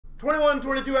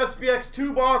21-22 SPX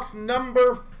 2-box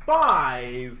number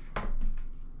 5.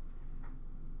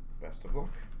 Best of luck.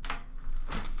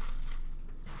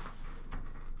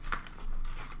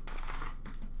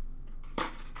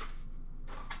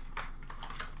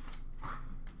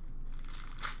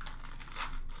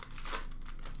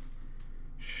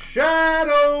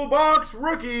 Shadow Box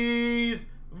Rookies,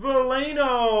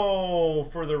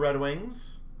 Veleno for the Red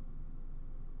Wings.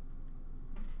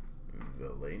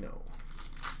 Veleno.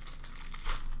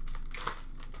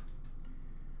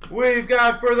 We've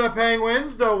got for the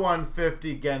Penguins, the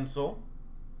 150 Gensel.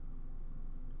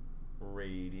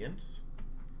 Radiance.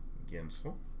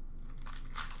 Gensel.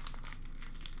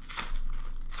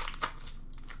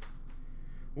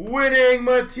 Winning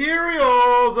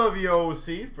materials of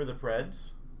Yossi for the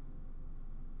Preds.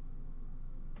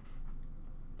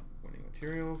 Winning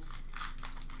materials.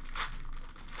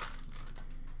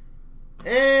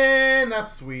 And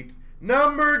that's sweet.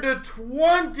 Number to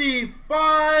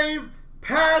 25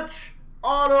 patch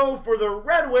auto for the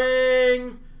Red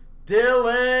Wings,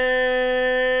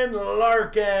 Dylan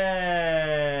Larkin.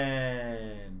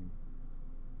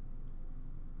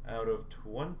 Out of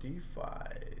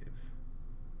 25.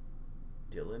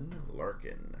 Dylan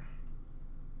Larkin.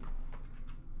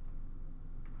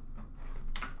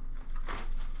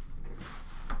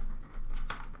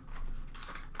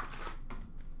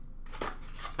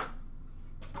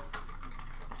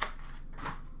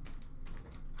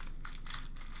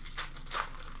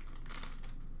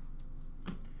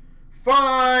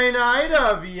 Finite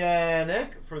of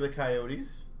Yannick for the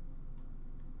Coyotes.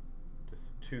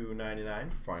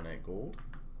 $2.99 finite gold.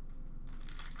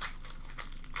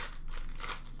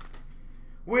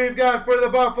 We've got for the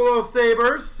Buffalo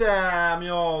Sabres,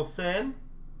 Samuelson.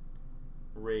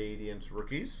 Radiance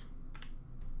rookies.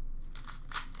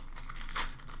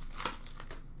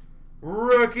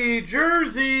 Rookie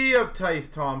jersey of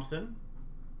Tyce Thompson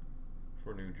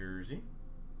for New Jersey.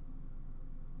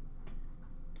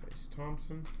 Tyce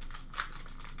Thompson.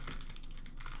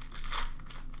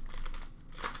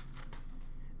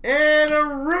 And a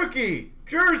rookie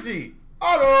jersey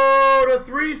auto to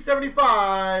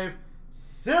 375.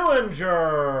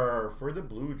 Sillinger for the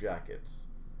Blue Jackets.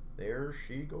 There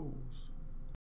she goes.